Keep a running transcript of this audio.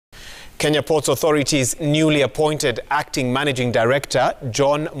Kenya Ports Authority's newly appointed acting managing director,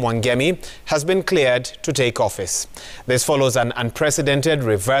 John Mwangemi, has been cleared to take office. This follows an unprecedented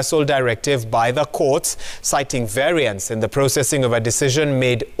reversal directive by the courts, citing variance in the processing of a decision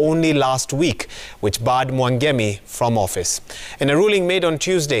made only last week, which barred Mwangemi from office. In a ruling made on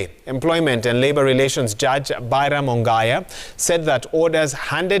Tuesday, Employment and Labour Relations Judge Byram Ongaya said that orders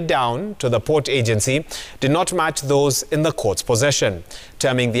handed down to the port agency did not match those in the court's possession.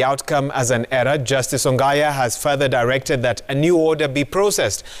 Terming the outcome as an error, Justice Ongaya has further directed that a new order be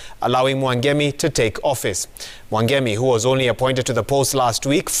processed, allowing Mwangemi to take office. Mwangemi, who was only appointed to the post last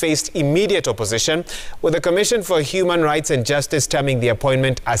week, faced immediate opposition, with the Commission for Human Rights and Justice terming the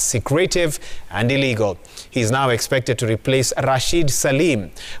appointment as secretive and illegal. He is now expected to replace Rashid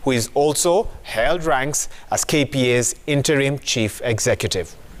Salim, who is also held ranks as KPA's interim chief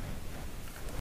executive.